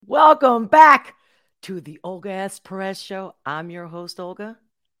Welcome back to the Olga S. Pérez Show. I'm your host, Olga.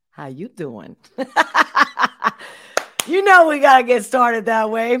 How you doing? You know we got to get started that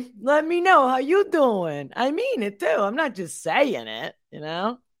way. Let me know how you doing. I mean it too. I'm not just saying it,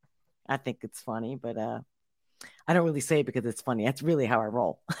 I think it's funny, but I don't really say it because it's funny. That's really how I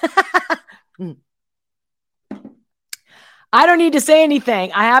roll. I don't need to say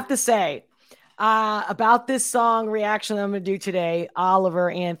anything. I have to say about this song reaction I'm going to do today,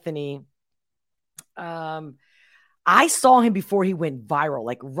 Oliver Anthony. I saw him before he went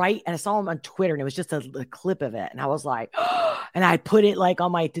viral, and I saw him on Twitter, and it was just a clip of it. And I was like, oh, and I put it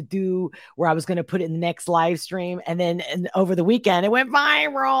on my to-do where I was going to put it in the next live stream. And then over the weekend, it went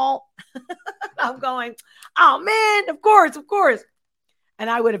viral. I'm going, oh man, of course.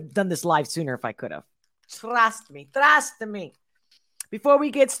 And I would have done this live sooner if I could have. Trust me. Before we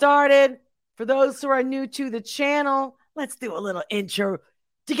get started, for those who are new to the channel, let's do a little intro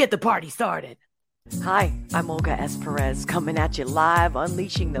to get the party started. Hi, I'm Olga S. Pérez, coming at you live,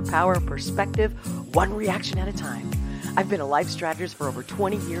 unleashing the power of perspective, one reaction at a time. I've been a life strategist for over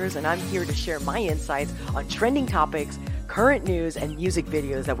 20 years, and I'm here to share my insights on trending topics, current news, and music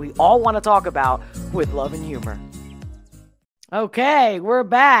videos that we all want to talk about with love and humor. Okay, we're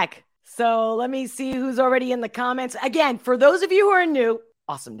back. So let me see who's already in the comments. Again, for those of you who are new,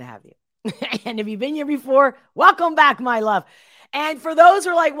 awesome to have you. And if you've been here before, welcome back, my love. And for those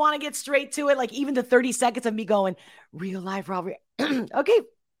who want to get straight to it, even the 30 seconds of me going, real life robbery. Okay,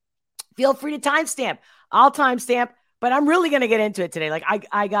 feel free to timestamp. I'll timestamp, but I'm really going to get into it today.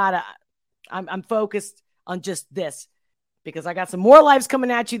 I'm focused on just this because I got some more lives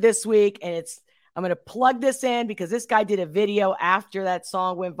coming at you this week. And I'm going to plug this in because this guy did a video after that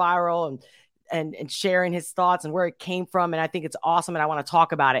song went viral and sharing his thoughts and where it came from. And I think it's awesome. And I want to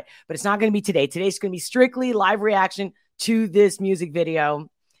talk about it, but it's not going to be today. Today's going to be strictly live reaction to this music video.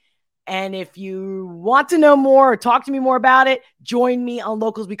 And if you want to know more or talk to me more about it, join me on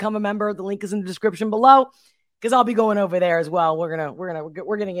Locals Become a Member. The link is in the description below because I'll be going over there as well. We're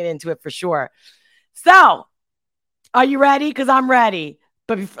gonna get into it for sure. So, are you ready? Because I'm ready.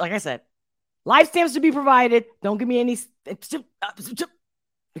 But like I said, live stamps to be provided. Don't give me any.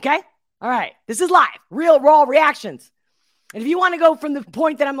 Okay. All right. This is live, real raw reactions. And if you want to go from the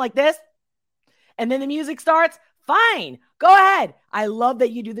point that I'm like this, and then the music starts, fine, go ahead. I love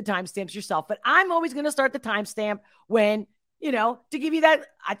that you do the timestamps yourself, but I'm always going to start the timestamp when, to give you that.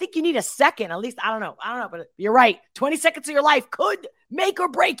 I think you need a second, at least. I don't know, but you're right. 20 seconds of your life could make or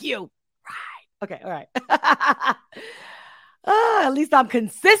break you. Right. Okay. All right. At least I'm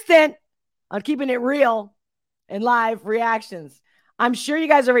consistent on keeping it real and live reactions. I'm sure you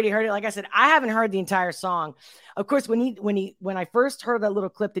guys already heard it. Like I said, I haven't heard the entire song. Of course, when I first heard that little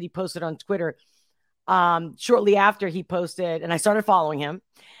clip that he posted on Twitter, shortly after he posted, and I started following him,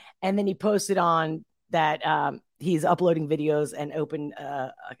 and then he posted on that he's uploading videos and opened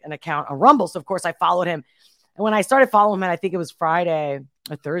an account on Rumble. So of course I followed him, and when I started following him, and I think it was Friday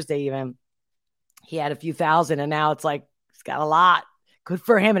or Thursday even, he had a few thousand, and now it's he's got a lot. Good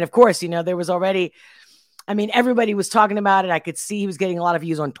for him. And of course, there was already, everybody was talking about it. I could see he was getting a lot of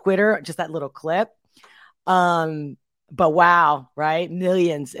views on Twitter, just that little clip. But wow, right?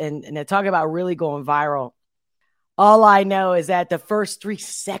 Millions. And they're talking about really going viral. All I know is that the first 3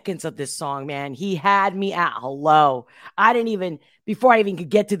 seconds of this song, man, he had me at hello. Before I even could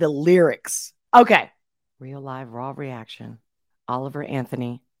get to the lyrics. Okay. Real live raw reaction. Oliver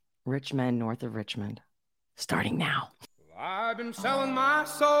Anthony, Richmond, north of Richmond. Starting now. I've been selling my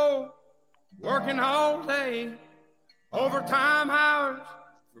soul, working all day, overtime hours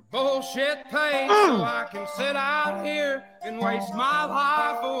for bullshit pay, so I can sit out here and waste my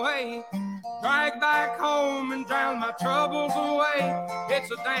life away, drag back home and drown my troubles away.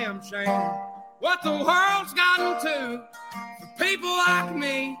 It's a damn shame what the world's gotten to for people like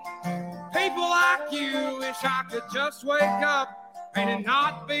me, people like you. Wish I could just wake up and it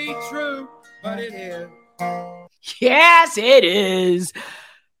not be true, but it is. Yes, it is.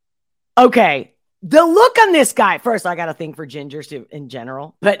 Okay. The look on this guy, first, I got a thing for gingers too, in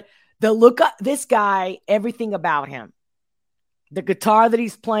general, but the look of this guy, everything about him, the guitar that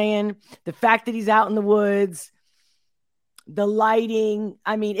he's playing, the fact that he's out in the woods, the lighting,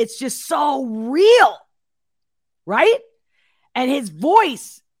 it's just so real, right? And his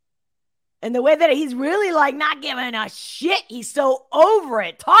voice and the way that he's really not giving a shit. He's so over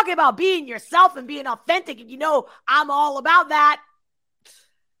it. Talking about being yourself and being authentic. And I'm all about that.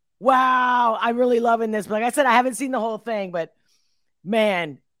 Wow, I'm really loving this. But like I said, I haven't seen the whole thing, but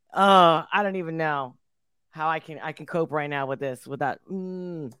man, I don't even know. how I can cope right now with this, with that.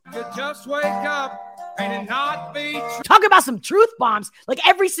 Just wake up and it not be true. Talk about some truth bombs, like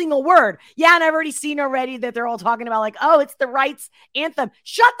every single word. Yeah, and I've already seen already that they're all talking about like, oh, it's the rights anthem.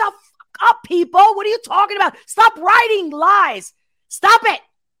 Shut the fuck up, people. What are you talking about? Stop writing lies. Stop it.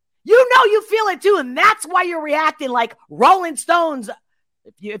 You know you feel it too, and that's why you're reacting like Rolling Stones.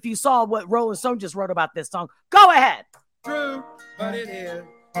 If you saw what Rolling Stone just wrote about this song, go ahead. True, but it is.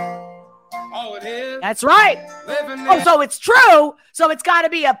 Oh, it is. That's right. Oh, so it's true. So it's got to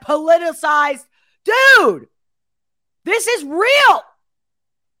be a politicized dude. This is real.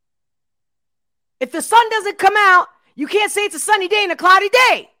 If the sun doesn't come out, you can't say it's a sunny day and a cloudy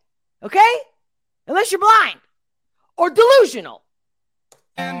day. Okay? Unless you're blind or delusional.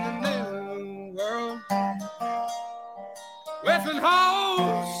 In the new world, with an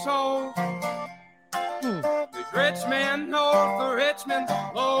whole soul. These rich men north of Richmond,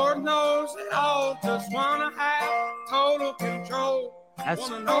 Lord knows they all just want to have total control. Want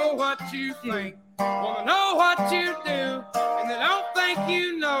to know what you think, want to know what you do, and they don't think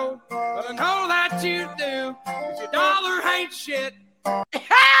you know, but I know that you do, because your dollar ain't shit.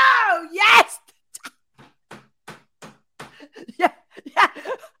 Oh, yes! Yeah.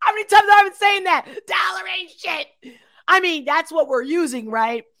 How many times have I been saying that? Dollar ain't shit. I mean, that's what we're using,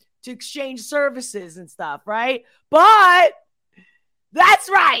 right? To exchange services and stuff, right? But that's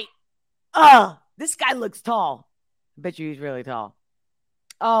right. This guy looks tall. I bet you he's really tall.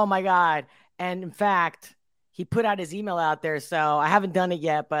 Oh my God. And in fact, he put out his email out there. So I haven't done it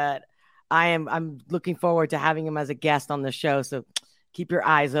yet, but I'm looking forward to having him as a guest on the show. So keep your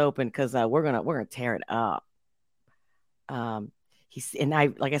eyes open because we're gonna tear it up.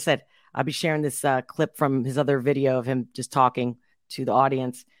 Like I said, I'll be sharing this clip from his other video of him just talking to the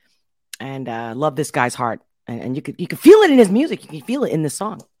audience. And love this guy's heart, and you can feel it in his music. You can feel it in the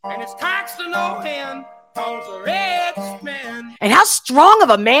song. And it's tax to no end, cause a rich man. And how strong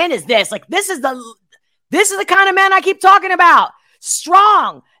of a man is this? Like this is the kind of man I keep talking about.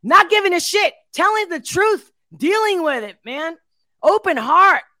 Strong, not giving a shit, telling the truth, dealing with it, man. Open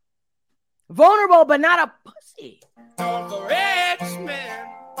heart, vulnerable, but not a pussy. Cause a rich man.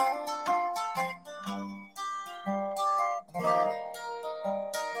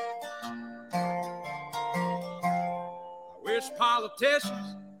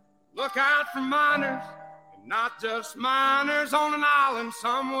 Politicians look out for minors, and not just minors on an island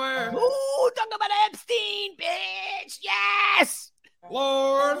somewhere. Ooh, talk about Epstein, bitch. Yes.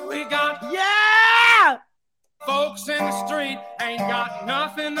 Lord, we got folks in the street ain't got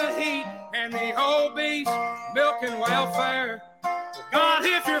nothing to eat, and the obese milking welfare. God,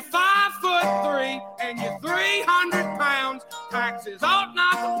 if you're 5'3" and you're 300 pounds, taxes ought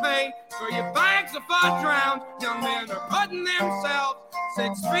not to pay for your bags of fudge rounds. Young men are putting themselves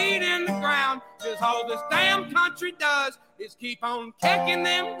 6 feet in the ground, cause all this damn country does is keep on kicking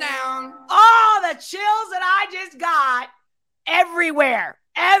them down. Oh, the chills that I just got everywhere.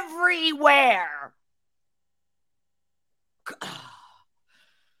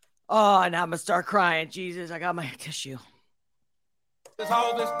 Oh, now I'm gonna start crying. Jesus, I got my tissue.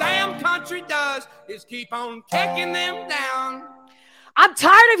 All this damn country does is keep on kicking them down. I'm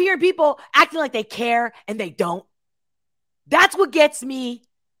tired of hearing people acting like they care and they don't. That's what gets me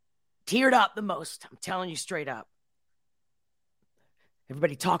teared up the most. I'm telling you straight up.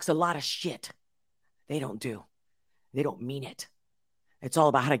 Everybody talks a lot of shit. They don't do. They don't mean it. It's all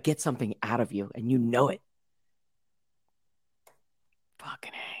about how to get something out of you, and you know it.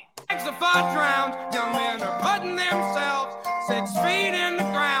 Fucking A. Bags of fudge rounds, young men are putting themselves 6 feet in the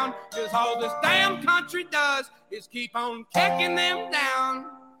ground, cause all this damn country does is keep on kicking them down.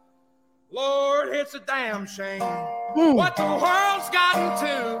 Lord, it's a damn shame what the world's gotten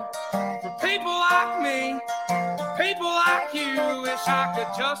to for people like me, people like you. Wish I could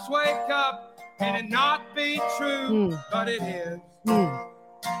just wake up and it not be true, but it is.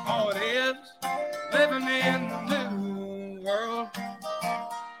 Oh, it is living in the new world.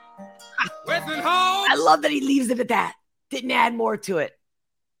 With an hope. I love that he leaves it at that. Didn't add more to it.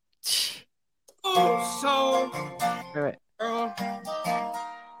 Oh, so right. Girl,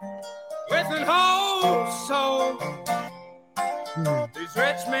 with an whole soul. These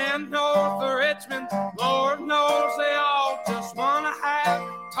rich men north of Richmond, Lord knows they all just want to have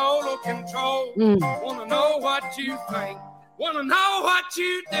total control. Want to know what you think, want to know what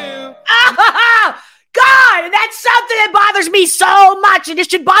you do. God, and that's something that bothers me so much, and it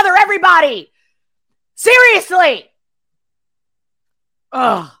should bother everybody. Seriously.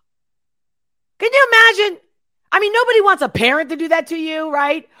 Ugh. Can you imagine? I mean, nobody wants a parent to do that to you,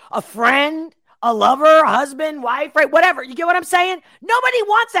 right? A friend, a lover, a husband, wife, right? Whatever. You get what I'm saying? Nobody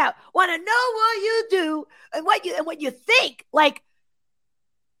wants that. Want to know what you do and what you think. Like,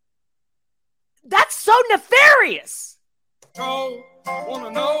 that's so nefarious. Oh, want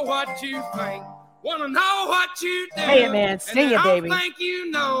to know what you think. Want to know what you do. Say it, man. Sing it, baby. I don't think you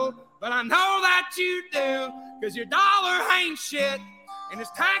know, but I know that you do. Because your dollar ain't shit. And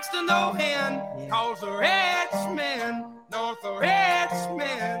it's taxed to no end. Cause the rich men know the rich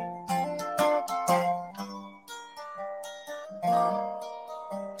men.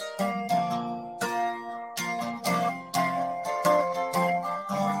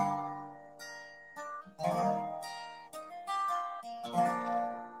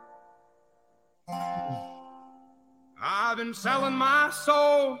 I've been selling my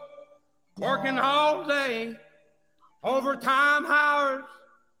soul, working all day, overtime hours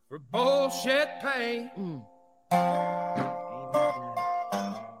for bullshit pay.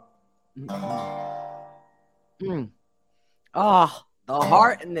 Oh, the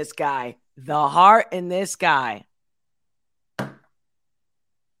heart in this guy. The heart in this guy.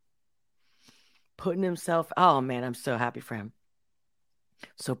 Putting himself, oh man, I'm so happy for him.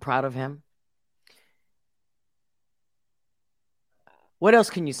 So proud of him. What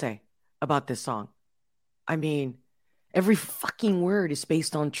else can you say about this song? I mean, every fucking word is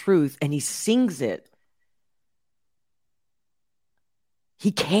based on truth, and he sings it.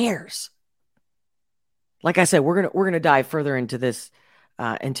 He cares. Like I said, we're gonna dive further into this,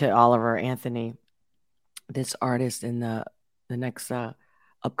 into Oliver Anthony, this artist, in the next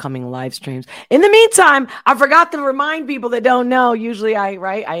upcoming live streams. In the meantime, I forgot to remind people that don't know. Usually,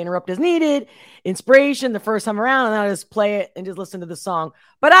 I interrupt as needed. Inspiration the first time around, and then I just play it and just listen to the song.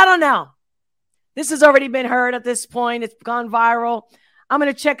 But I don't know. This has already been heard at this point. It's gone viral. I'm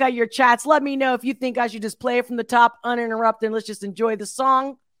going to check out your chats. Let me know if you think I should just play it from the top uninterrupted and let's just enjoy the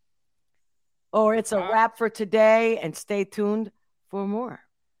song. Or it's a wrap for today, and stay tuned for more.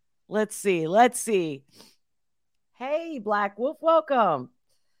 Let's see. Hey, Black Wolf, welcome.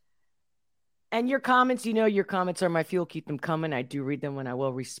 And your comments, your comments are my fuel. Keep them coming. I do read them when I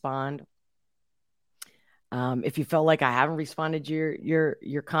will respond. If you felt like I haven't responded to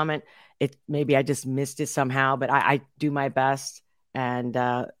your comment, maybe I just missed it somehow, but I do my best. And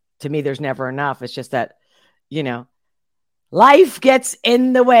to me, there's never enough. It's just that, life gets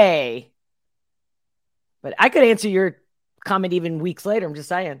in the way. But I could answer your comment even weeks later. I'm just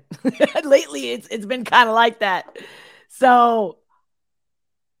saying. Lately, it's been kind of like that. So,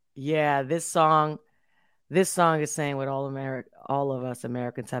 yeah, this song is saying what all of us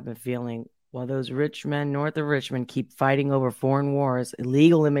Americans have been feeling. While those rich men north of Richmond keep fighting over foreign wars,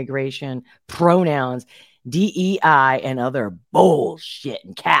 illegal immigration, pronouns, DEI, and other bullshit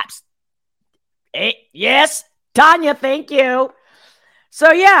in caps. Yes, Tanya, thank you.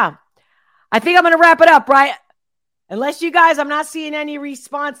 So, yeah, I think I'm going to wrap it up, right? Unless you guys, I'm not seeing any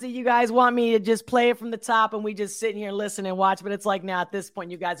response that you guys want me to just play it from the top and we just sit here and listen and watch. But it's like now at this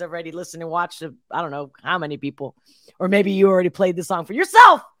point, you guys have already listened and watched, I don't know how many people. Or maybe you already played the song for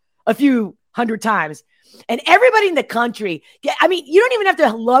yourself a few 100 times. And everybody in the country, you don't even have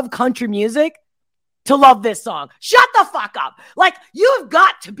to love country music to love this song. Shut the fuck up. Like, you have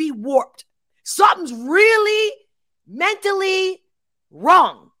got to be warped. Something's really mentally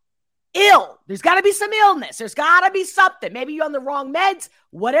wrong. Ill. There's got to be some illness. There's got to be something. Maybe you're on the wrong meds.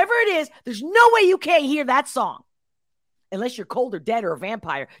 Whatever it is, there's no way you can't hear that song. Unless you're cold or dead or a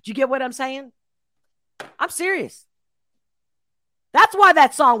vampire. Do you get what I'm saying? I'm serious. That's why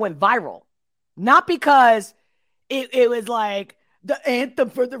that song went viral. Not because it was like the anthem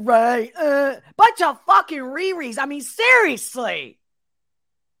for the right. Bunch of fucking Riris. I mean, seriously.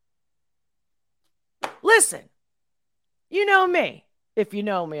 Listen, you know me. If you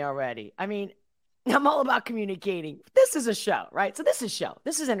know me already. I mean, I'm all about communicating. This is a show, right? So this is show.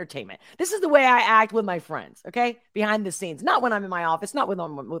 This is entertainment. This is the way I act with my friends, okay? Behind the scenes. Not when I'm in my office. Not with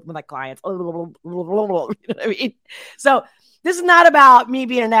my clients. You know what I mean? So this is not about me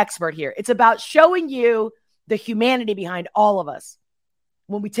being an expert here. It's about showing you the humanity behind all of us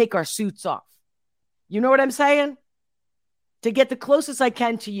when we take our suits off. You know what I'm saying? To get the closest I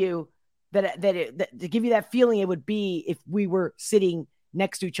can to you, that to give you that feeling it would be if we were sitting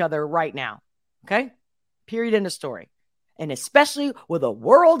next to each other right now. Okay? Period, end of story. And especially with a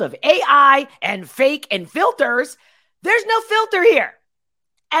world of AI and fake and filters, there's no filter here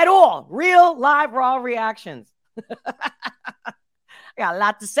at all. Real, live, raw reactions. I got a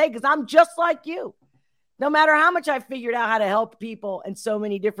lot to say because I'm just like you. No matter how much I figured out how to help people in so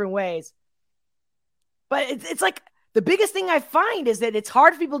many different ways. But it's like, the biggest thing I find is that it's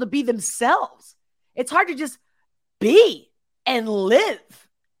hard for people to be themselves. It's hard to just be and live.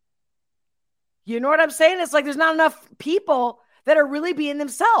 You know what I'm saying? It's like there's not enough people that are really being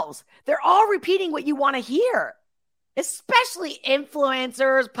themselves. They're all repeating what you want to hear, especially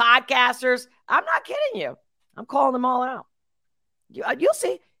influencers, podcasters. I'm not kidding you. I'm calling them all out. You'll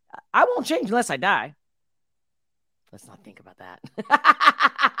see. I won't change unless I die. Let's not think about that.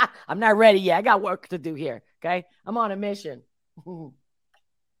 I'm not ready yet. I got work to do here. Okay. I'm on a mission. All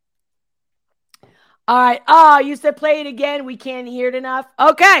right. Oh, you said play it again. We can't hear it enough.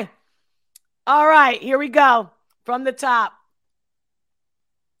 Okay. All right. Here we go. From the top.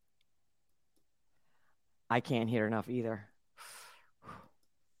 I can't hear enough either.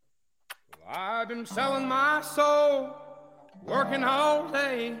 I've been selling my soul, working all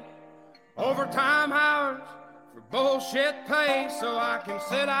day, overtime hours for bullshit pay, so I can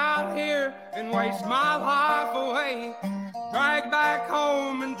sit out here and waste my life away, drag back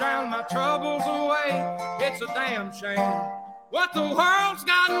home and drown my troubles away. It's a damn shame what the world's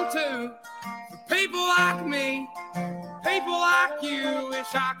gotten to for people like me, people like you.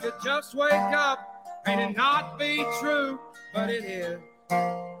 Wish I could just wake up and it not be true, but it is.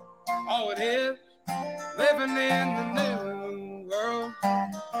 Oh, it is living in the new world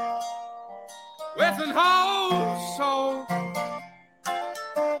with an whole soul.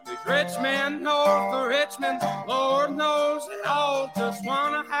 These rich men north of Richmond, Lord knows they all just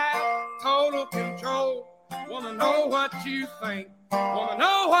wanna have total control. Wanna know what you think, wanna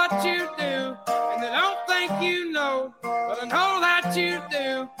know what you do, and they don't think you know, but I know that you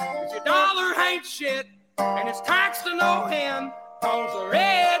do. 'Cause your dollar ain't shit, and it's taxed to no end. 'Cause the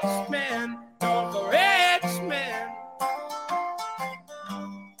rich men, 'cause the rich men.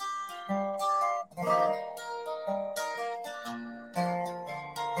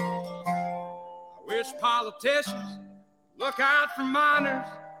 I wish politicians look out for minors,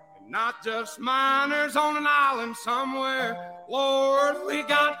 and not just minors on an island somewhere. Lord, we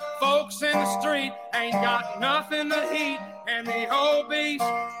got folks in the street, ain't got nothing to eat, and the obese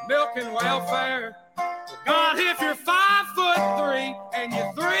milking welfare. God, if you're 5'3" and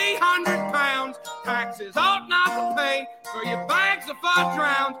you're 300 pounds, taxes ought not to pay for your bags of fudge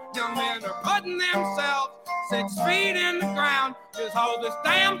rounds. Young men are putting themselves 6 feet in the ground, 'cause all this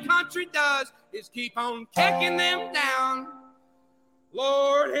damn country does is keep on kicking them down.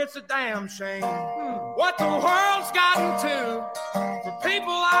 Lord, it's a damn shame what the world's gotten to for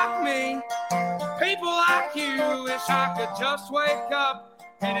people like me, people like you. Wish I could just wake up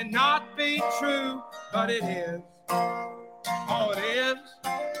and it not be true, but it is. Oh, it is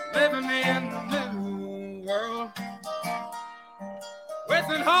living in the new world with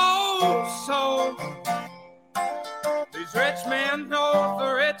an whole soul. These rich men north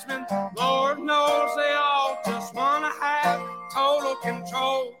of Richmond, Lord knows they all just wanna have total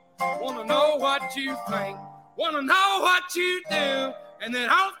control. Wanna know what you think, wanna know what you do, and they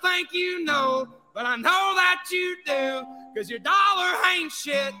don't think you know, but I know that you do. 'Cause your dollar ain't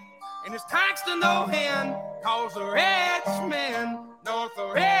shit, and it's taxed to no end. 'Cause the rich men, north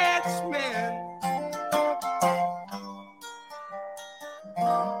of Richmond.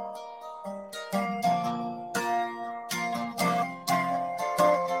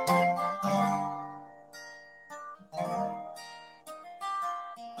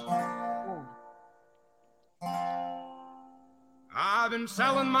 I've been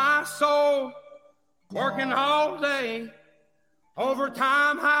selling my soul, working all day,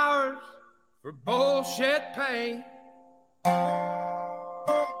 overtime hours for bullshit pay.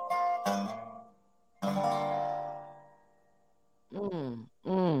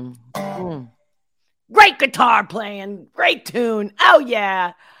 Great guitar playing, great tune. Oh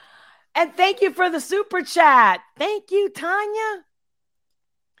yeah. And thank you for the super chat. Thank you, Tanya.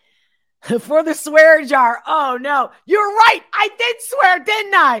 For the swear jar. Oh no, you're right. I did swear,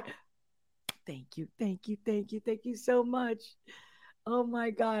 didn't I? Thank you so much. Oh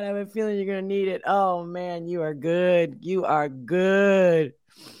my God, I have a feeling you're gonna need it. Oh man, you are good. You are good.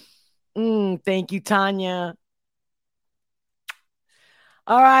 Thank you, Tanya.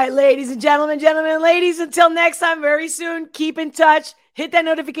 All right, ladies and gentlemen, ladies, until next time, very soon, keep in touch. Hit that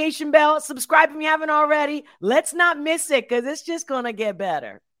notification bell. Subscribe if you haven't already. Let's not miss it, because it's just gonna get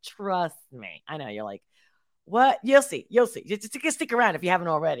better. Trust me. I know you're like, what? You'll see. Just stick around if you haven't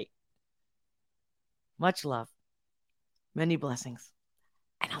already. Much love. Many blessings.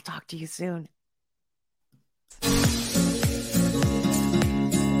 And I'll talk to you soon.